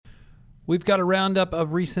We've got a roundup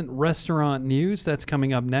of recent restaurant news that's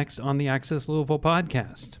coming up next on the Access Louisville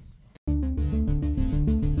podcast.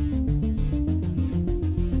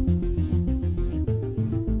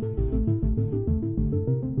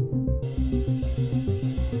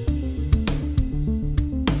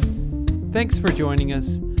 Thanks for joining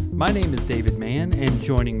us. My name is David Mann, and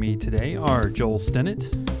joining me today are Joel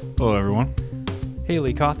Stennett. Hello, everyone.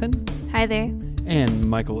 Haley Cawthon. Hi there. And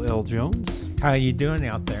Michael L. Jones. How you doing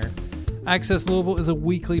out there? Access Louisville is a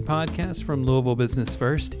weekly podcast from Louisville Business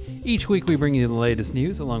First. Each week we bring you the latest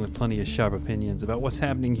news along with plenty of sharp opinions about what's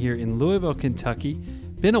happening here in Louisville, Kentucky.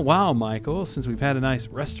 Been a while, Michael, since we've had a nice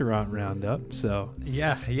restaurant roundup. So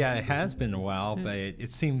Yeah, it has been a while, but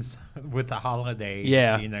it seems with the holidays,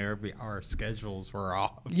 our schedules were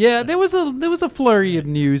off. Yeah, there was a flurry of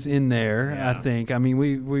news in there, Yeah. I think. I mean,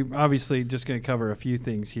 we obviously just going to cover a few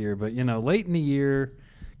things here, but late in the year,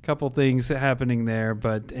 a couple things happening there,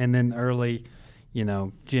 and then early,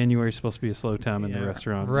 January is supposed to be a slow time in the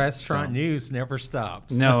restaurant. Restaurant news never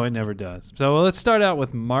stops. No, it never does. So let's start out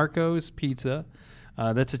with Marco's Pizza.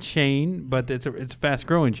 That's a chain, but it's a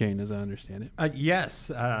fast-growing chain, as I understand it. Yes,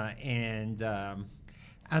 and I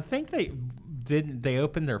think they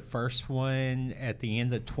opened their first one at the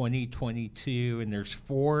end of 2022, and there's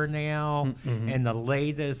 4 now, and the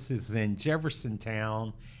latest is in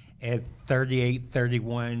Jeffersontown at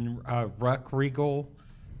 3831 Ruck Regal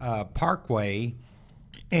Parkway,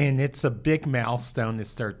 and it's a big milestone.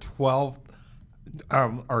 It's their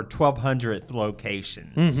 1200th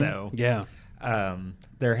location. So yeah.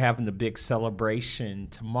 They're having a big celebration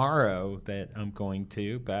tomorrow that I'm going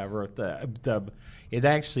to, but I wrote it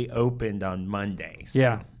actually opened on Monday. So.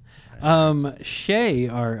 Yeah. Shay,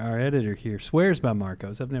 our editor here, swears by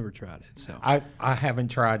Marco's. I've never tried it, so I haven't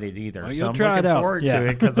tried it either. Well, so you'll I'm try looking it out. forward Yeah. to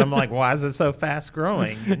it because I'm like, why is it so fast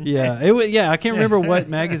growing? I can't remember what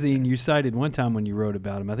magazine you cited one time when you wrote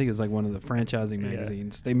about them. I think it was like one of the franchising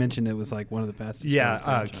magazines. They mentioned it was like one of the fastest.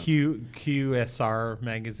 QSR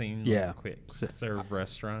magazine. Yeah. Quick serve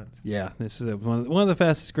restaurants. Yeah, this is one of the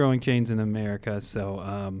fastest growing chains in America.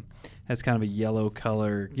 So has kind of a yellow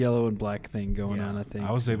and black thing going on. I think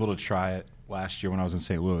I was able to try it last year when I was in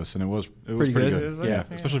St. Louis, and it was pretty good. good. Yeah,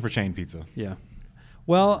 especially for chain pizza. Yeah.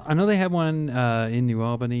 Well, I know they have one in New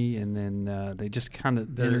Albany, and then they just kind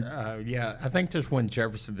of I think there's one in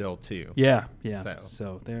Jeffersonville too. Yeah.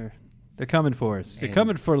 So they're coming for us. They're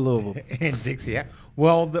coming for Louisville. And Dixie.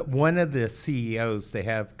 Well, one of the CEOs, they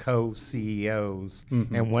have co-CEOs,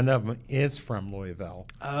 and one of them is from Louisville,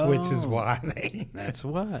 which is why That's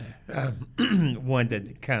why. wanted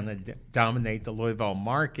to kind of dominate the Louisville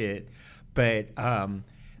market. But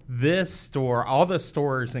this store, all the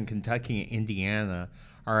stores in Kentucky and Indiana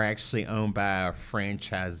are actually owned by a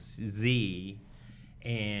franchisee,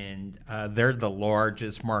 and they're the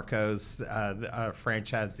largest Marco's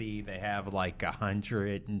franchisee. They have like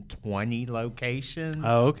 120 locations.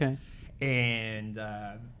 Oh, okay. And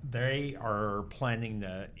they are planning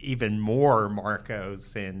to even more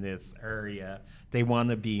Marco's in this area. They want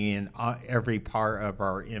to be in every part of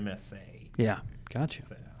our MSA. Yeah, gotcha.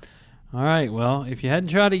 So. All right. Well, if you hadn't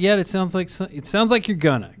tried it yet, it sounds like you're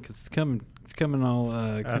gonna, because it's coming. It's coming all.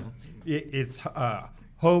 It's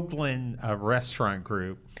Hoagland Restaurant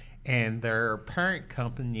Group, and their parent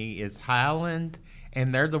company is Highland,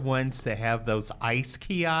 and they're the ones that have those ice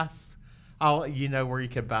kiosks. Where you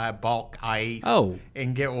can buy bulk ice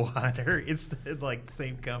and get water. It's the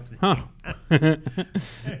same company. Huh.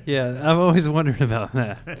 Yeah, I've always wondered about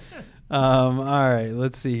that. All right,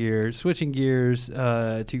 let's see here. Switching gears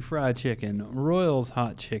to fried chicken, Royals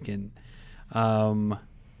Hot Chicken. That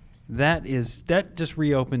just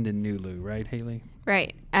reopened in New Lou, right, Haley?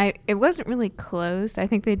 Right. It wasn't really closed. I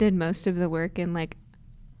think they did most of the work in like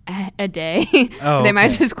a day. Oh, they might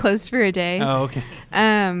have just closed for a day. Oh, okay.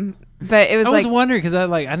 But it was I was wondering because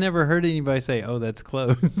I never heard anybody say, "Oh, that's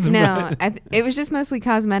closed." No, it was just mostly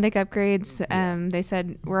cosmetic upgrades. They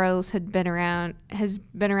said Royals has been around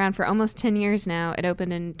for almost 10 years now. It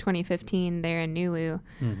opened in 2015 there in New Lou,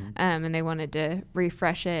 and they wanted to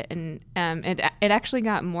refresh it, and it actually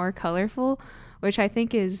got more colorful, which I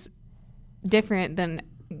think is different than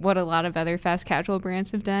what a lot of other fast casual brands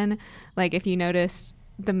have done. Like if you notice,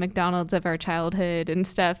 the McDonald's of our childhood and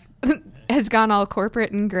stuff has gone all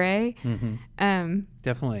corporate and gray.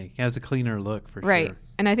 Definitely. It has a cleaner look for right. sure.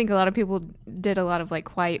 And I think a lot of people did a lot of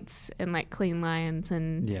like whites and like clean lines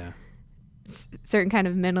and certain kind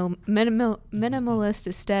of minimalist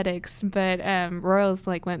aesthetics. But Royals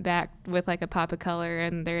like went back with like a pop of color,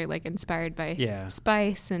 and they're like inspired by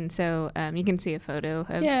spice. And so you can see a photo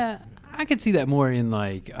of. Yeah, I could see that more in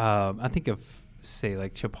like, I think of say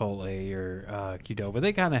like Chipotle or Qdoba.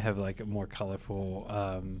 They kind of have like a more colorful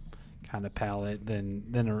kind of palette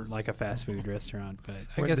than like a fast food restaurant. But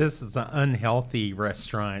I guess this is an unhealthy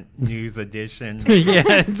restaurant news edition.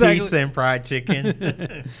 Yeah, exactly. Pizza and fried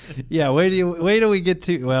chicken. Yeah, wait till we get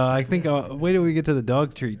to. Well, I think wait till we get to the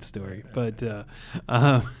dog treat story. But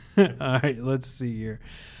all right, let's see here.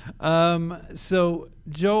 So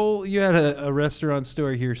Joel, you had a restaurant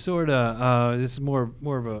story here, sorta. This is more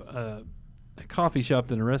of a coffee shop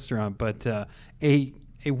than a restaurant, but a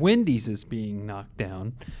Wendy's is being knocked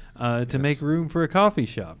down to make room for a coffee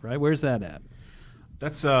shop. Right? Where's that at?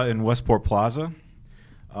 That's in Westport Plaza.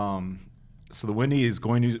 So the Wendy's is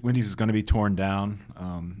going to be torn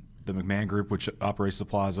down. The McMahon Group, which operates the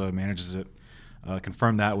plaza, manages it,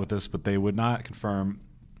 confirmed that with us, but they would not confirm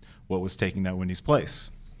what was taking that Wendy's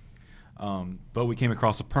place. But we came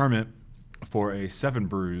across a permit for a 7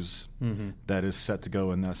 Brews that is set to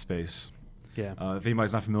go in that space. Yeah. If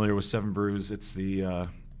anybody's not familiar with 7 Brews, it's a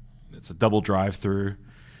double drive-through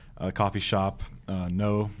coffee shop,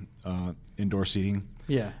 no indoor seating.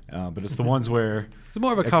 Yeah. But it's the ones where it's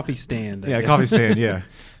more of a coffee stand. Yeah, coffee stand. Yeah,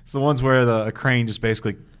 it's the ones where a crane just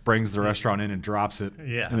basically brings the restaurant in and drops it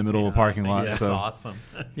in the middle of a parking lot. That's so awesome.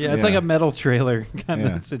 Yeah, it's like a metal trailer kind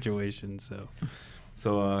of situation. So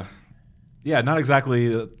not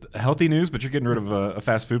exactly healthy news, but you're getting rid of a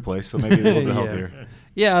fast food place, so maybe a little bit healthier.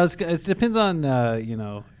 Yeah, it depends on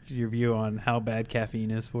your view on how bad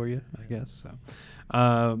caffeine is for you, I guess.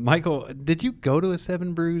 So, Michael, did you go to a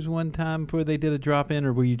 7 Brews one time before they did a drop in,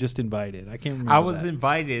 or were you just invited? I can't remember. I was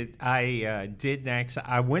invited. I didn't actually.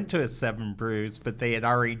 I went to a 7 Brews, but they had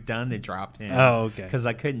already done the drop in. Oh, okay. Because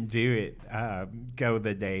I couldn't do it. Go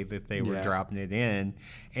the day that they were dropping it in,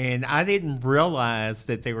 and I didn't realize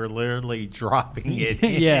that they were literally dropping it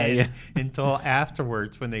in until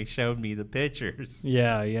afterwards when they showed me the pictures.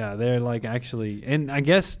 Yeah, they're like actually, and I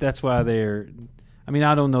guess that's why they're. I mean,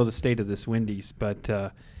 I don't know the state of this Wendy's, but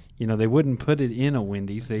they wouldn't put it in a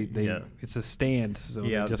Wendy's. They it's a stand, so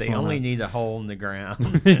they only need a hole in the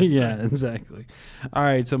ground. Yeah, exactly. All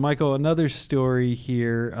right, so Michael, another story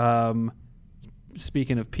here.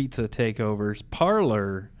 Speaking of pizza takeovers,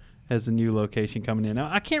 Parlor has a new location coming in. Now,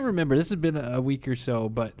 I can't remember. This has been a week or so,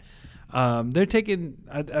 but they're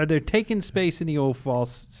taking space in the old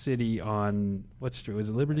Falls City on what street? Was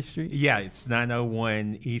it Liberty Street? Yeah, it's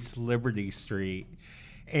 901 East Liberty Street.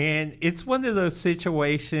 And it's one of those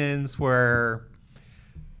situations where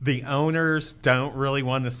the owners don't really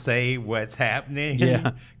want to say what's happening.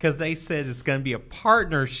 Yeah. Because they said it's going to be a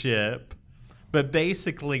partnership, but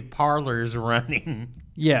basically Parlor's running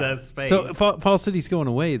the space. So Falls City's going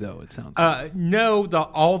away, though, it sounds like. No,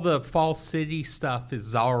 all the Falls City stuff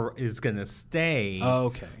is going to stay. Oh,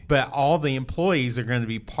 okay. But all the employees are going to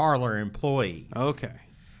be Parlor employees. Okay.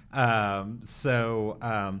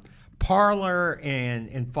 Parlor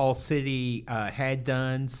and Falls City had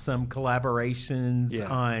done some collaborations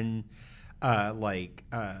on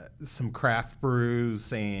some craft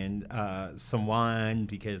brews and some wine,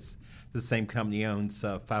 because the same company owns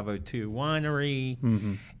 502 Winery.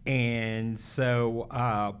 Mm-hmm. And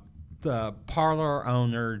so the Parlor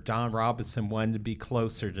owner, Don Robinson, wanted to be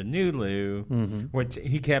closer to Nulu, which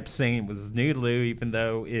he kept saying was Nulu, even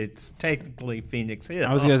though it's technically Phoenix Hill.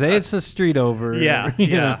 I was going to say, it's the street over. Yeah.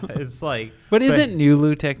 It's like... But isn't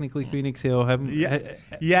Nulu technically Phoenix Hill?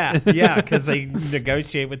 Yeah, because they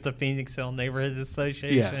negotiate with the Phoenix Hill Neighborhood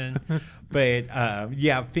Association. Yeah.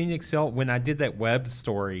 But, Phoenix Hill, when I did that web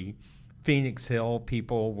story, Phoenix Hill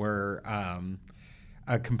people were...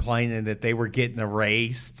 complaining that they were getting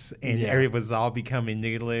erased and it was all becoming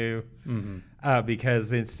Nulu,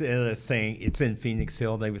 because instead of saying it's in Phoenix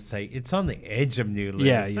Hill, they would say it's on the edge of Nulu.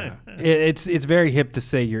 Yeah. It's very hip to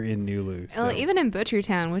say you're in Nulu. So. Well, even in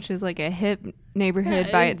Butchertown, which is like a hip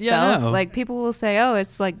neighborhood by itself, like people will say, "Oh,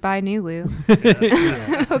 it's like by Nulu."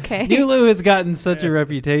 Okay. Nulu has gotten such a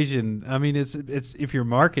reputation. I mean, it's if you're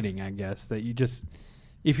marketing, I guess, that you just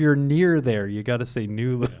if you're near there, you got to say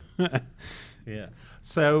Nulu. Yeah.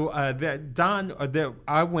 So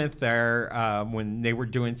I went there when they were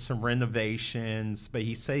doing some renovations, but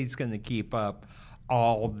he said he's going to keep up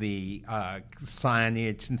all the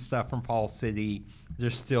signage and stuff from Fall City. They're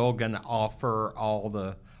still going to offer all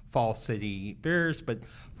the Fall City beers, but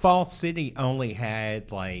Fall City only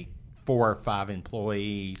had like 4 or 5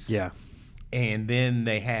 employees. Yeah. And then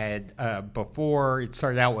they had, before, it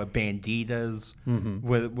started out with Banditas,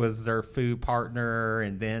 was their food partner.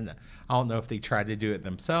 And then I don't know if they tried to do it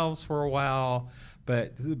themselves for a while.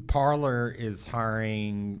 But the Parlor is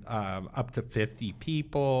hiring up to 50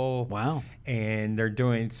 people. Wow. And they're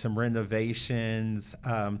doing some renovations.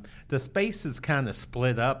 The space is kind of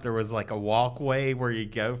split up. There was like a walkway where you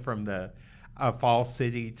go from the Fall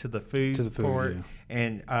City to the food court. Yeah.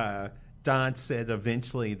 And Don said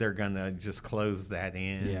eventually they're going to just close that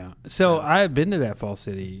in. Yeah. So I had been to that Fall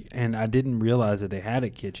City, and I didn't realize that they had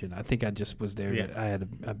a kitchen. I think I just was there. Yeah. I had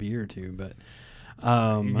a beer or two, but...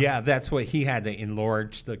 yeah, that's what he had to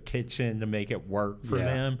enlarge the kitchen to make it work for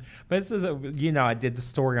them. But this is I did the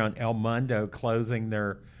story on El Mundo closing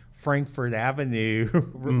their Frankfurt Avenue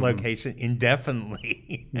location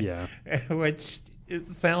indefinitely. Yeah. Which it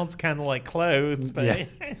sounds kind of like closed, but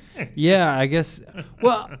yeah, I guess.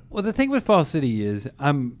 Well, the thing with Fall City is,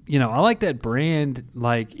 I like that brand.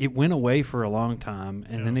 Like, it went away for a long time,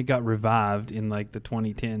 and then it got revived in like the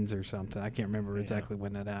 2010s or something. I can't remember exactly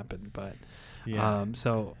when that happened, but. Yeah.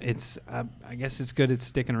 So it's, I guess it's good it's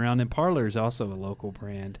sticking around. And Parlor is also a local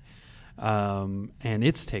brand, and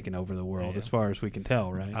it's taken over the world as far as we can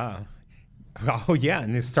tell, right? Oh, yeah,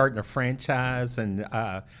 and they're starting a franchise, and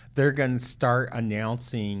they're going to start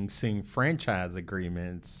announcing soon franchise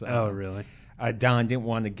agreements. Oh, really? Don didn't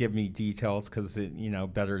want to give me details because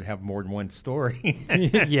better to have more than one story.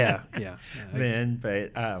 yeah. Then,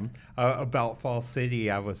 but about Fall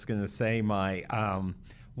City, I was going to say my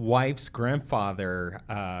wife's grandfather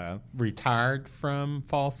retired from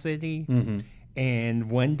Fall City, and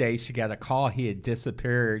one day she got a call. He had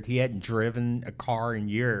disappeared. He hadn't driven a car in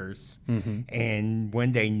years, and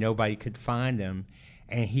one day nobody could find him.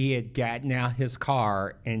 And he had gotten out his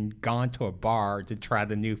car and gone to a bar to try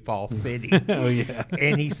the new Fall City. Oh, yeah.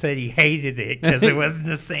 And he said he hated it because it wasn't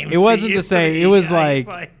the same. It wasn't the same. It was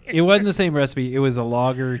like it wasn't the same recipe. It was a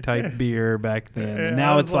lager type beer back then. And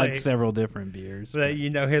now it's like several different beers. But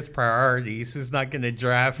his priorities. He's not going to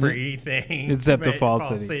drive for anything except the Fall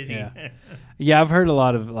City. Yeah. Yeah, I've heard a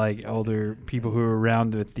lot of like older people who were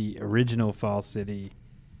around with the original Fall City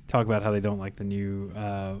talk about how they don't like the new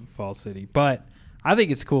Fall City, but. I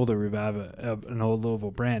think it's cool to revive an old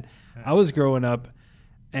Louisville brand. I was growing up,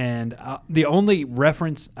 and the only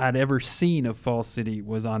reference I'd ever seen of Fall City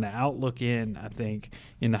was on the Outlook Inn, I think,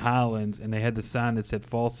 in the Highlands, and they had the sign that said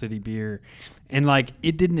Fall City Beer. And, like,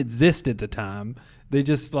 it didn't exist at the time. They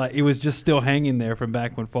just, like, it was just still hanging there from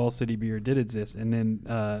back when Fall City Beer did exist. And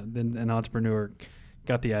then an entrepreneur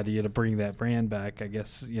got the idea to bring that brand back, I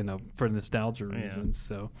guess, for nostalgia reasons.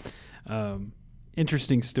 So,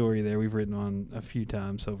 interesting story there. We've written on a few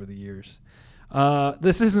times over the years.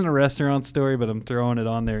 This isn't a restaurant story, but I'm throwing it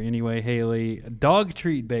on there anyway, Haley. Dog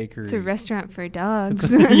Treat Bakery. It's a restaurant for dogs.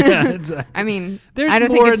 Yeah, exactly. I mean, there's I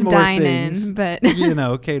don't more think it's and more dine-in, things, but...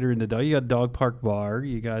 catering to dog. You got Dog Park Bar.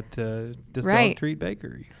 You got this Dog Treat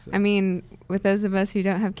Bakery. So. I mean, with those of us who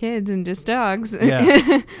don't have kids and just dogs, yeah.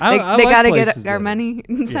 they like got to get our money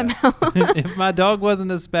somehow. If my dog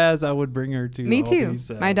wasn't a spaz, I would bring her to Me too. Albany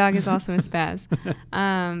South. My dog is also a spaz.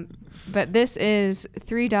 But this is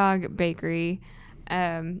Three Dog Bakery,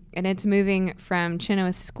 and it's moving from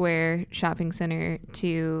Chenoweth Square Shopping Center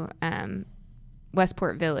to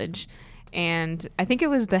Westport Village. And I think it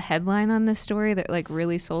was the headline on this story that like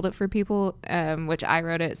really sold it for people, which I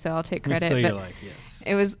wrote it, so I'll take credit. So but you're like, yes.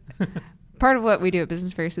 It was part of what we do at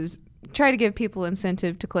Business First is try to give people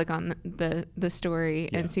incentive to click on the story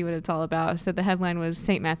and see what it's all about. So the headline was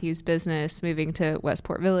St. Matthew's business moving to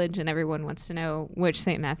Westport Village, and everyone wants to know which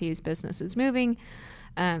St. Matthew's business is moving.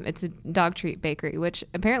 It's a dog treat bakery, which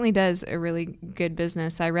apparently does a really good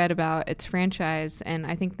business. I read about its franchise, and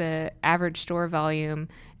I think the average store volume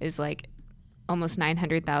is like almost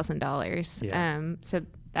 $900,000. Yeah. So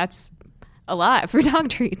that's a lot for dog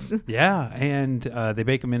treats. Yeah, and they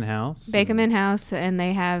bake them in-house. Bake them in-house, and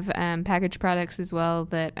they have packaged products as well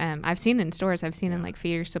that I've seen in stores. I've seen in like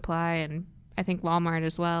Feeder Supply and I think Walmart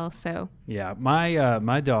as well. So yeah,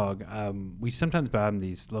 my dog, we sometimes buy them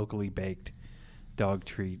these locally baked dog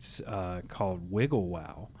treats called Wiggle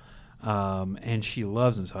Wow, and she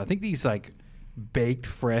loves them. So I think these like baked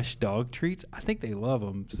fresh dog treats, I think they love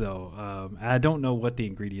them. So I don't know what the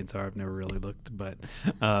ingredients are. I've never really looked, but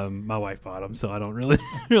my wife bought them, so I don't really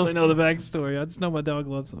know the backstory. I just know my dog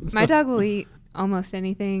loves them. So. My dog will eat almost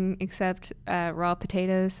anything except raw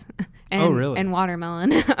potatoes and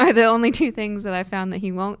watermelon are the only two things that I found that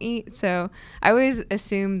he won't eat. So I always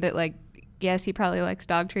assume that like, yes, he probably likes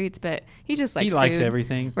dog treats, but he just likes likes food.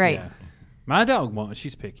 Everything. Right. Yeah. My dog won't.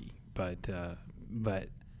 She's picky, but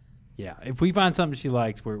yeah, if we find something she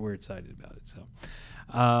likes, we're excited about it. So,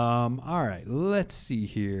 all right, let's see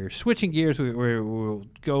here. Switching gears, we'll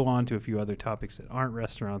go on to a few other topics that aren't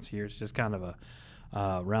restaurants here. It's just kind of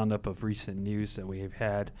a roundup of recent news that we have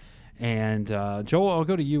had. And Joel, I'll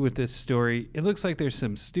go to you with this story. It looks like there's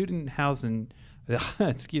some student housing.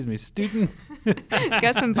 Excuse me, student.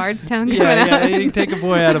 Got some Bardstown going yeah, on. you can take a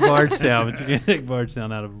boy out of Bardstown, but you can't take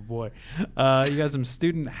Bardstown out of a boy. You got some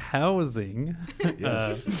student housing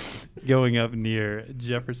going up near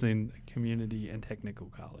Jefferson Community and Technical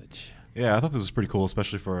College. Yeah, I thought this was pretty cool,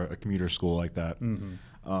 especially for a commuter school like that.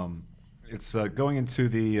 Mm-hmm. It's going into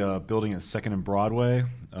the building at 2nd and Broadway,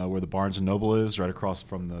 where the Barnes & Noble is, right across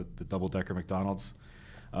from the double-decker McDonald's.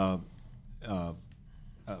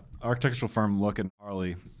 Architectural firm Look &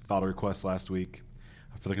 Harley filed a request last week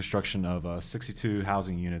for the construction of 62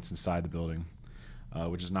 housing units inside the building,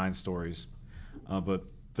 which is 9 stories. But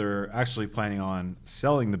they're actually planning on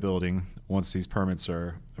selling the building once these permits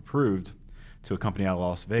are approved to a company out of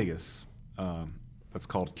Las Vegas that's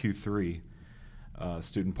called Q3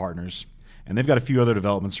 Student Partners. And they've got a few other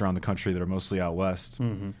developments around the country that are mostly out west.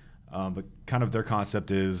 Mm-hmm. But kind of their concept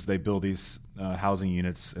is they build these housing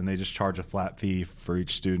units and they just charge a flat fee for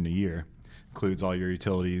each student a year. Includes all your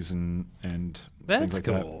utilities and that's things like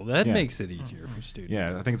cool. That makes it easier for students.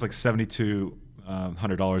 Yeah, I think it's like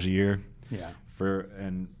 $7,200 a year. Yeah. I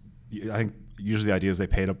think usually the idea is they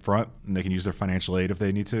pay it up front and they can use their financial aid if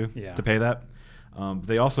they need to pay that.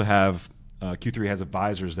 They also have Q3 has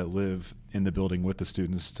advisors that live in the building with the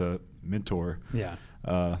students to mentor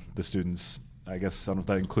the students. I guess I don't know if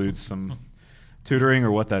that includes some tutoring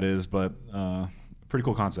or what that is, but pretty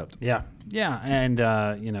cool concept. Yeah, and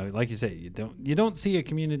like you say, you don't see a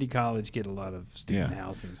community college get a lot of student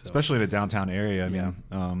housing, so. Especially in a downtown area. I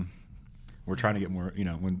mean, we're trying to get more.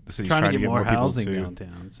 When the city's trying to get more people housing to,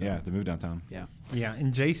 downtown. So. Yeah, to move downtown. Yeah,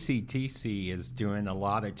 and JCTC is doing a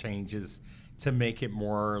lot of changes to make it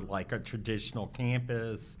more like a traditional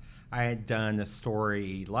campus. I had done a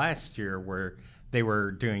story last year where they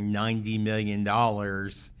were doing $90 million in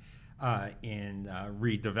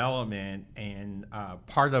redevelopment, and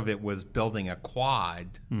part of it was building a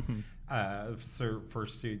quad for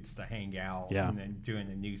students to hang out, and then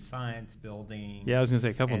doing a new science building. Yeah, I was going to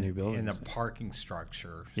say a couple new buildings. And a parking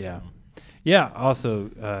structure. Yeah. So. Yeah, also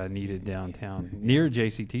needed downtown. Near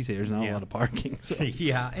JCTC, there's not a lot of parking. So.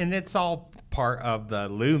 Yeah, and it's all part of the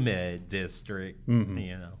LUMID district,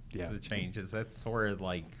 the changes. That's sort of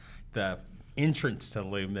like the entrance to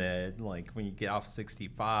LUMID, like when you get off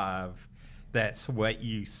 65, that's what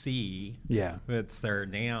you see. Yeah. It's there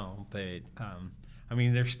now, but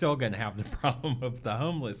they're still going to have the problem of the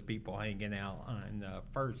homeless people hanging out on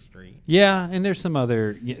First Street. Yeah, and there's some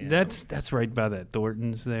other. That's right by that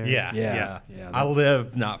Thornton's there. Yeah. I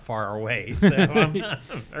live not far away, so I'm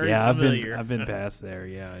very familiar. I've been past there.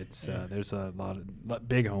 Yeah, it's there's a lot of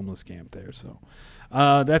big homeless camp there. So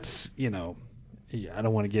that's I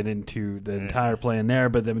don't want to get into the entire plan there,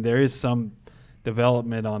 but there is some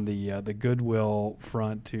development on the Goodwill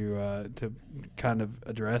front to kind of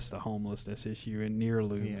address the homelessness issue in near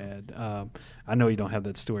LUMED. I know you don't have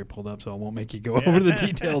that story pulled up, so I won't make you go over the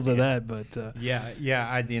details of that. But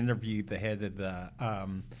I'd interviewed the head of the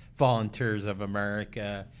Volunteers of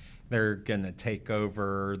America. They're going to take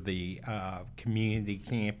over the community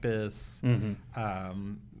campus.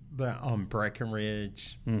 Mm-hmm. On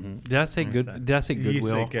Breckenridge. Mm-hmm. Did I say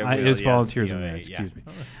Goodwill? It's Volunteers of America. Excuse me.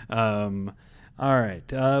 All right.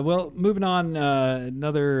 Well, moving on.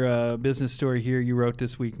 Another business story here you wrote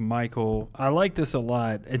this week, Michael. I like this a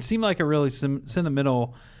lot. It seemed like a really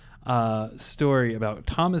sentimental story about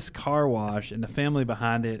Thomas Car Wash and the family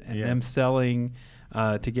behind it and them selling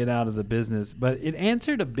to get out of the business. But it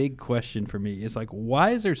answered a big question for me. It's like, why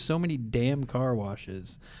is there so many damn car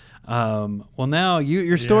washes? Well, now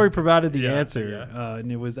your story provided the answer,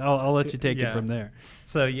 and it was. I'll let you take it from there.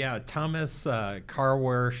 So Thomas Car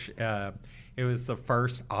Wash. It was the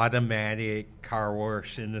first automatic car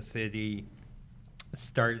wash in the city.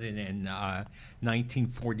 Started in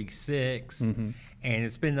 1946, and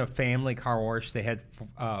it's been a family car wash. They had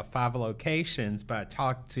 5 locations, but I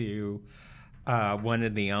talked to one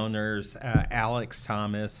of the owners, Alex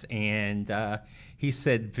Thomas, and he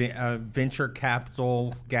said venture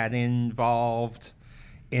capital got involved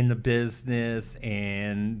in the business,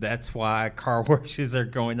 and that's why car washes are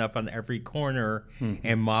going up on every corner,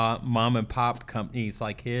 and mom and pop companies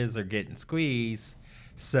like his are getting squeezed.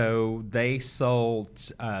 So they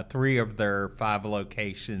sold 3 of their 5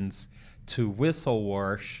 locations to Whistle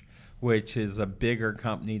Wash, which is a bigger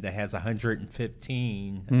company that has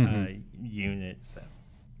 115 units.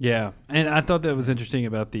 Yeah, and I thought that was interesting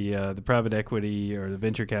about the private equity or the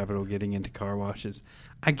venture capital getting into car washes.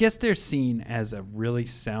 I guess they're seen as a really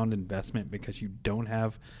sound investment because you don't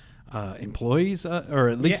have employees, or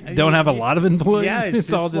at least don't have a lot of employees. Yeah, it's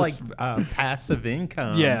just all like passive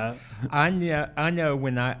income. Yeah. I know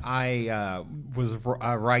when I was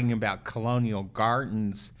writing about Colonial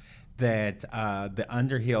Gardens that the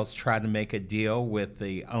Underhills tried to make a deal with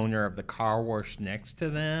the owner of the car wash next to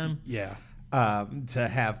them. Yeah. To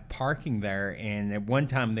have parking there, and at one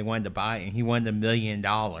time they wanted to buy it, and he wanted $1 million.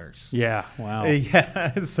 Yeah, wow.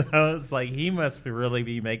 Yeah, so it's like he must really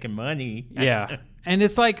be making money. Yeah. And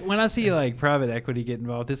it's like when I see like private equity get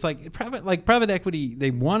involved, it's like private equity,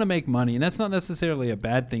 they want to make money, and that's not necessarily a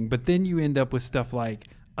bad thing, but then you end up with stuff like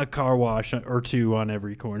a car wash or two on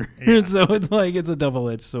every corner. Yeah. So it's like it's a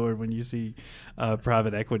double-edged sword when you see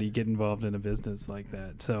private equity get involved in a business like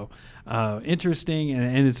that. So interesting,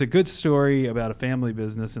 and it's a good story about a family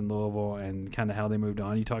business in Louisville and kind of how they moved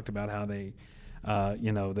on. You talked about how they,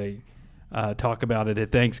 they talk about it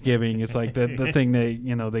at Thanksgiving. It's like the thing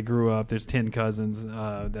they grew up. There's 10 cousins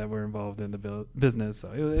that were involved in the business.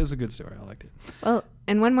 So it was a good story. I liked it. Well,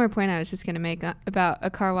 and one more point I was just going to make about a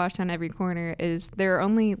car wash on every corner is there are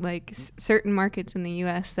only like certain markets in the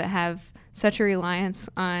U.S. that have such a reliance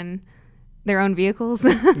on their own vehicles.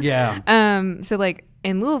 Yeah. So like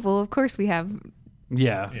in Louisville, of course, we have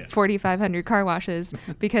 4,500 car washes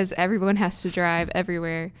because everyone has to drive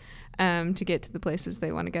everywhere to get to the places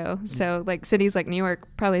they want to go. So like cities like New York,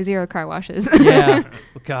 probably 0 car washes. Yeah. Well,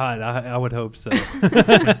 God, I would hope so.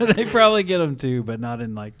 They probably get them too, but not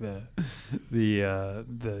in like the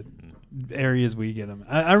areas we get them.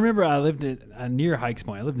 I remember I lived near Hikes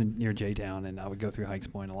Point. I lived near J-Town, and I would go through Hikes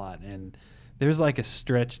Point a lot. And there's like a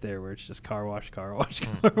stretch there where it's just car wash, car wash,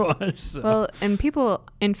 car wash. So. Well, and people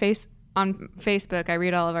on Facebook, I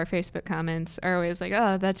read all of our Facebook comments, are always like,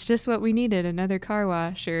 oh, that's just what we needed, another car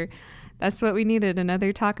wash, or that's what we needed,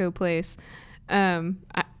 another taco place. There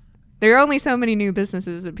are only so many new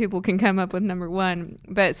businesses that people can come up with, number one.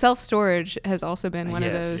 But self-storage has also been one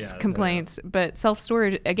of those complaints. But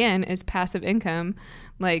self-storage, again, is passive income.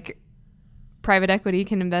 Like, private equity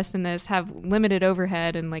can invest in this, have limited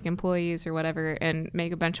overhead and like employees or whatever, and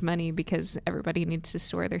make a bunch of money because everybody needs to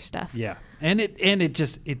store their stuff. Yeah, and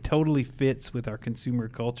it totally fits with our consumer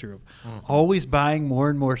culture of always buying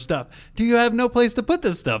more and more stuff. Do you have no place to put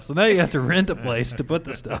this stuff? So now you have to rent a place to put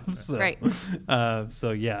the stuff. So, right.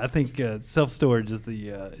 So yeah, I think self storage is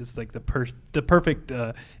it's like the perfect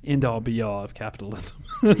end all be all of capitalism.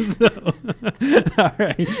 So, all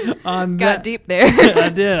right, Got deep there. I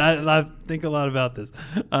did. I think a lot about this.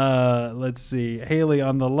 Let's see. Haley,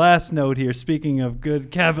 on the last note here, speaking of good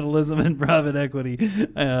capitalism and private equity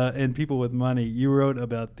and people with money, you wrote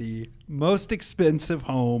about the most expensive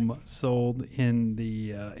home sold in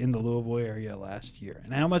the Louisville area last year.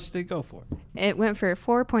 And how much did it go for? It went for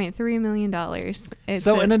 $4.3 million.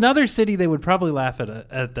 So in another city, they would probably laugh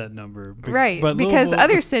at that number. Right, but because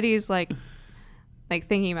other cities like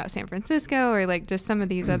thinking about San Francisco or like just some of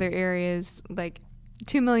these other areas, like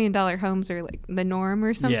 $2 million homes are like the norm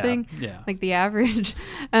or something, like the average.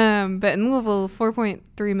 But in Louisville,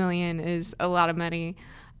 $4.3 million is a lot of money.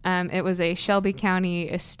 It was a Shelby County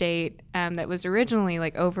estate that was originally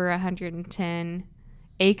like over 110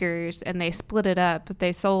 acres, and they split it up.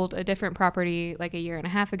 They sold a different property like a year and a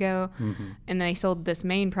half ago, and they sold this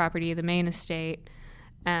main property, the main estate,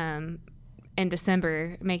 in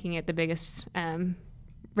December, making it the biggest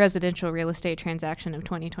residential real estate transaction of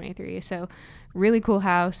 2023. So really cool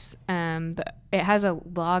house. It has a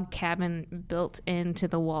log cabin built into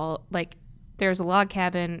the wall. Like there's a log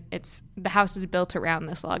cabin. The house is built around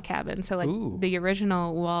this log cabin. So like the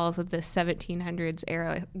original walls of this 1700s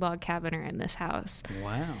era log cabin are in this house.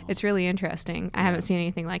 Wow. It's really interesting. I haven't seen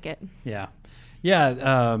anything like it. Yeah. Yeah,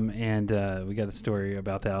 and we got a story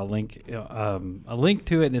about that. I'll link a link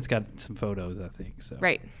to it, and it's got some photos, I think. So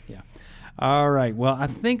right. Yeah. All right. Well, I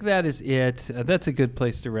think that is it. That's a good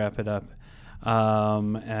place to wrap it up.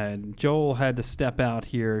 And Joel had to step out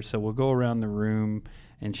here, so we'll go around the room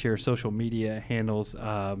and share social media handles.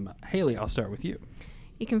 Haley, I'll start with you.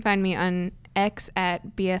 You can find me on X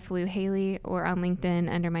at BFLouHaley or on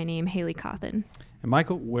LinkedIn under my name, Haley Cawthon. And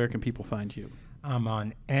Michael, where can people find you? I'm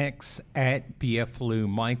on X at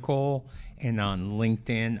BFLouMichael and on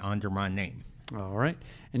LinkedIn under my name. All right.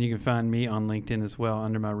 And you can find me on LinkedIn as well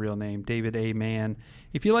under my real name, David A. Mann.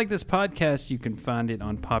 If you like this podcast, you can find it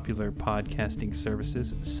on popular podcasting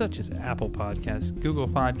services such as Apple Podcasts, Google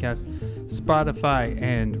Podcasts, Spotify,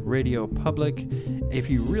 and Radio Public. If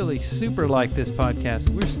you really super like this podcast,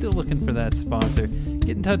 we're still looking for that sponsor.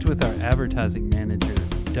 Get in touch with our advertising manager,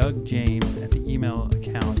 Doug James, at the email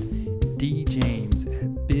account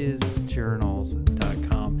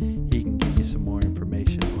djames@bizjournals.com. He can give you some more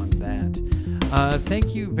information on that.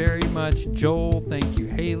 Thank you very much, Joel. Thank you,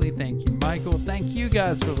 Haley. Thank you, Michael. Thank you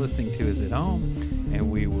guys for listening to us at home. And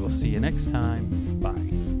we will see you next time.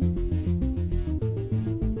 Bye.